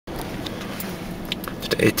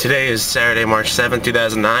Today is Saturday, March 7th,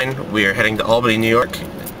 2009. We are heading to Albany, New York,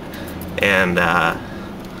 and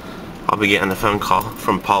I'll be getting a phone call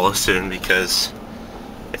from Paula soon because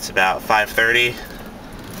it's about 5:30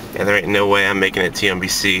 and there ain't no way I'm making it to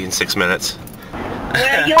UMBC in 6 minutes.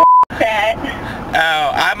 Where you at?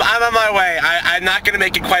 Oh, I'm on my way. I'm not going to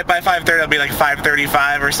make it quite by 5:30. It'll be like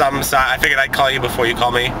 5:35 or something, so I figured I'd call you before you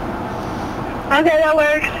call me. Okay, that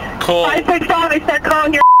works. Cool. 5:35, I start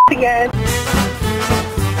calling your again.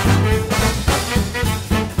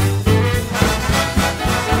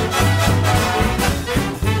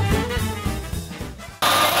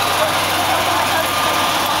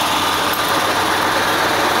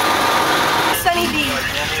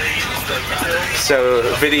 So,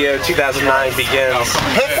 video 2009 begins.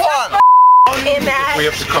 Hit one! In that, We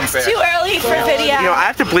have to come back. too early for video. You know, I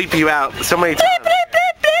have to bleep you out so many times. Bleep, bleep,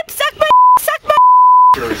 bleep, bleep, suck my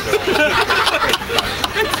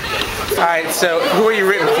Alright, so who are you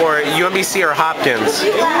rooting for? UMBC or Hopkins?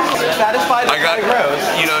 I got,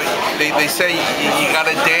 you know, they say you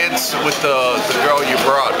gotta dance with the girl you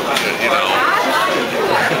brought, you know.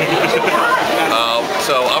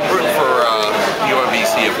 So I'm rooting for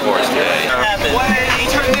UMBC, of course, today.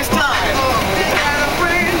 Turn this time.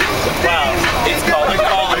 Wow, it's called a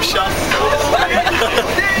caller shuffle. I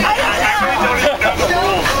really don't even know the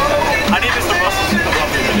rules. I need Mr. Russell to come up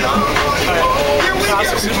here.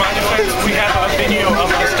 In my defense, we have a video of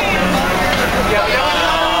us.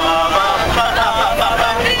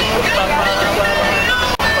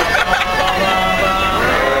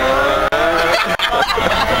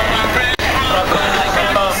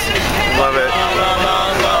 Love it.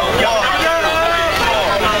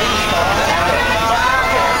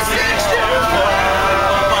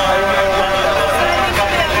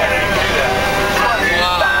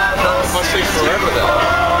 Must take forever though.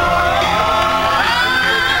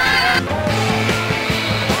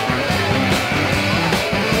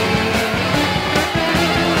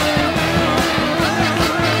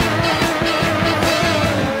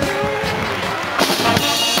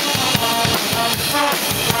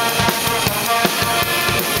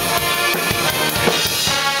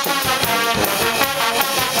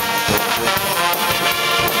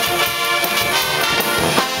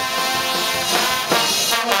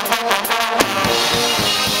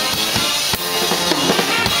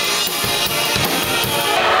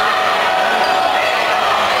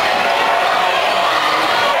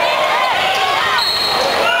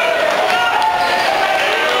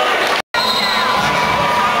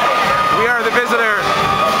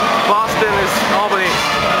 Albany.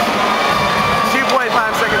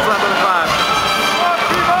 2.5 seconds left on the clock.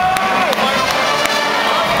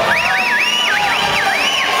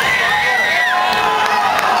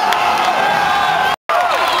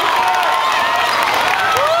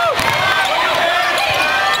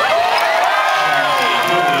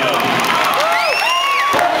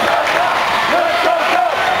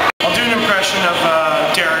 I'll do an impression of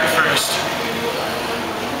Derek first.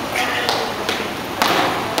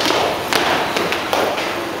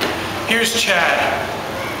 Here's Chad.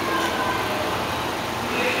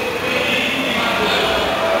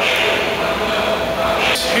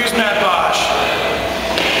 Here's Matt Bosch.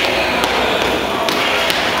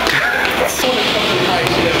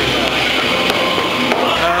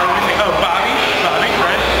 Oh, Bobby,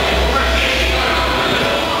 right?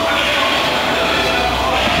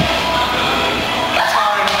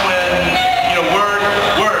 Time when, you know, word.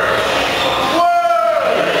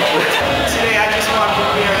 Today I just want to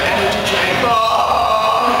prepare an energy drink.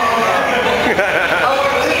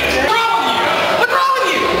 What's wrong with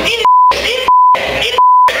you? Eat it.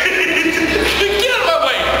 Get out of my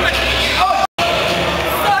way.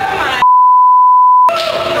 Suck my.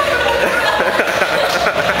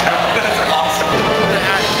 That's awesome.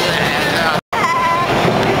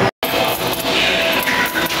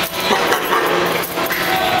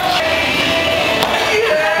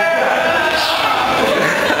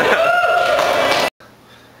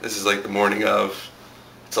 This is like the morning of.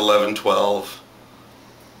 It's 11:12.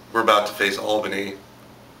 We're about to face Albany.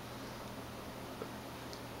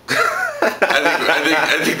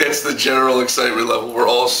 I think that's the general excitement level. We're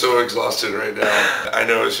all so exhausted right now. I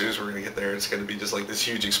know as soon as we're gonna get there, it's gonna be just like this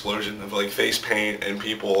huge explosion of like face paint and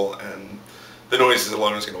people, and the noises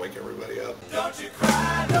alone is gonna wake everybody up. Don't you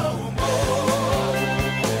cry no more.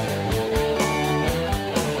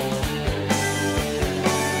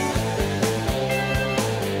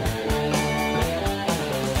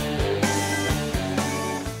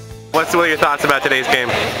 What's your thoughts about today's game?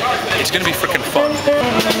 It's gonna be freaking fun.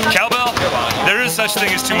 Cowbell? There is such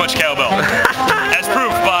thing as too much cowbell. As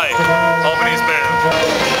proved by Albany's band.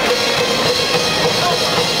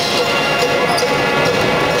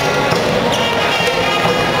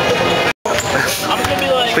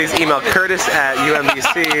 please email Curtis at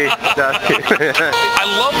UMBC. I think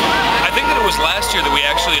that it was last year that we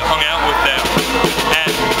actually hung out with them at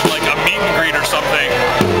like a meet and greet or something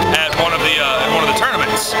at one of the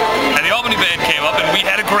tournaments, and the Albany band came up and we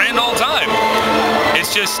had a grand old time. It's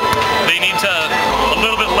just they need a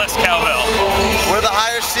little bit less cowbell. We're the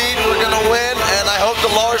higher seed, we're gonna win, and I hope the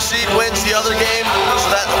lower seed wins the other game so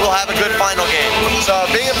that we'll have a good final game. So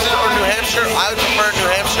Binghamton or New Hampshire, I would prefer New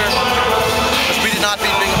Hampshire because we did not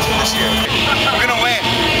beat Binghamton this year. We're gonna win.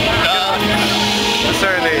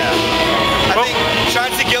 Certainly. I think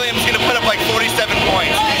Chauncey Gilliam's gonna put up like 47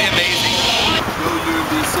 points. It's gonna be amazing.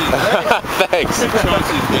 Thanks.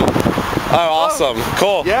 Oh, awesome.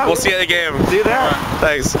 Cool. Yeah. We'll see you at the game. See you there.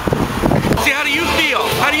 Thanks. See, how do you feel?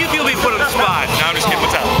 How do you feel being put on the spot? No, I'm just kidding.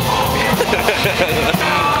 What's up?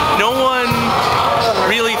 No one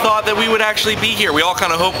really thought that we would actually be here. We all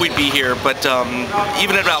kind of hoped we'd be here, but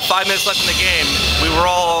even at about 5 minutes left in the game, we were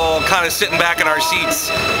all kind of sitting back in our seats.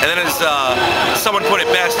 And then as someone put it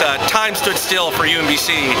best, time stood still for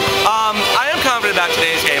UMBC. I am confident about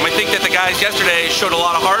today's game. I think that the guys yesterday showed a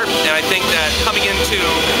lot of heart, and I think that coming into,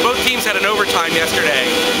 both teams had an overtime yesterday,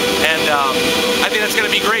 and I think that's going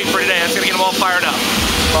to be great for today. That's going to get them all fired up.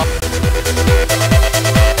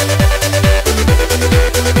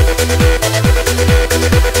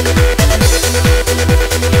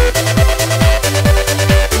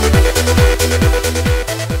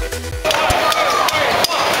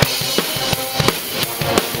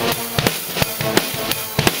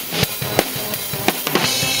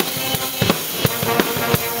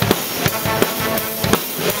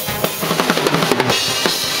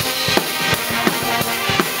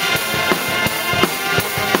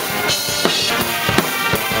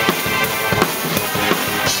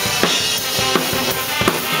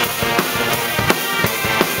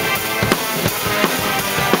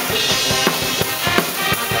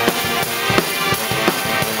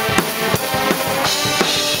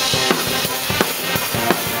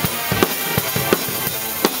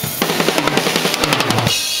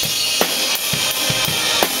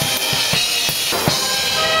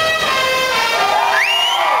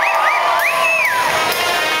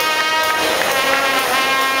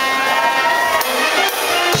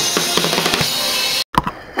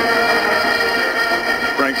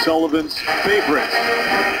 Sullivan's favorite.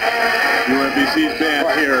 UMBC's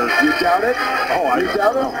band here. You doubt it? Oh, I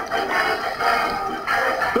doubt it.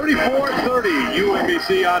 34-30,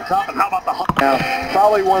 UMBC on top. And how about the now,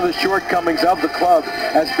 probably one of the shortcomings of the club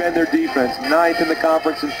has been their defense. 9th in the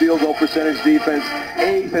conference in field goal percentage defense,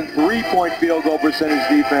 8th in three-point field goal percentage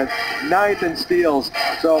defense, 9th in steals.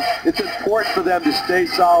 So it's important for them to stay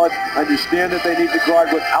solid, understand that they need to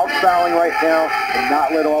guard without fouling right now, and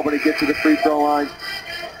not let Albany get to the free throw line.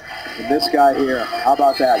 And this guy here, how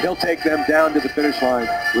about that? He'll take them down to the finish line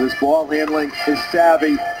with his ball handling, his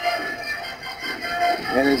savvy,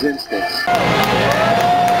 and his instincts.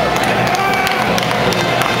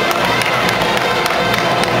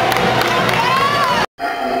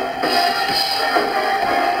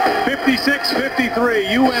 56-53,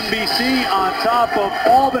 UMBC on top of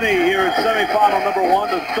Albany here in semifinal number 1,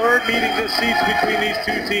 the third meeting this season between these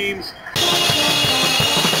two teams.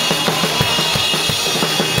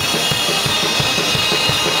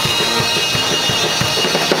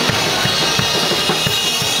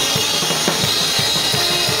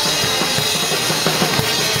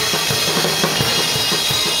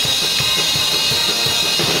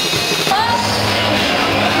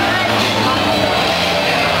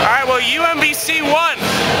 UMBC won,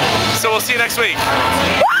 so we'll see you next week.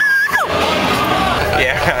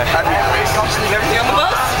 Yeah. Have you everything on the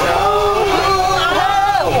bus? No,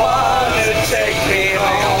 I want to take me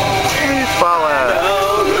home. Follow.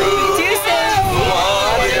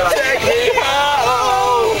 Take me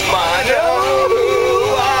home. I know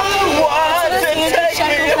I want to take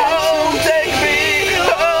me home. Take me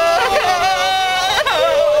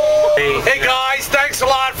home. Hey guys, thanks a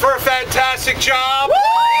lot for a fantastic job.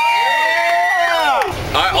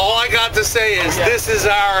 All I got to say is this is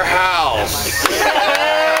our house.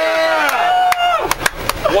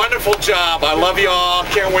 Wonderful job. I love you all.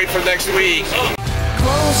 Can't wait for next week.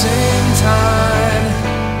 Closing time.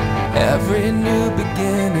 Every new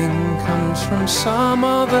beginning comes from some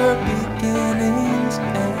other beginning's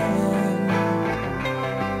end.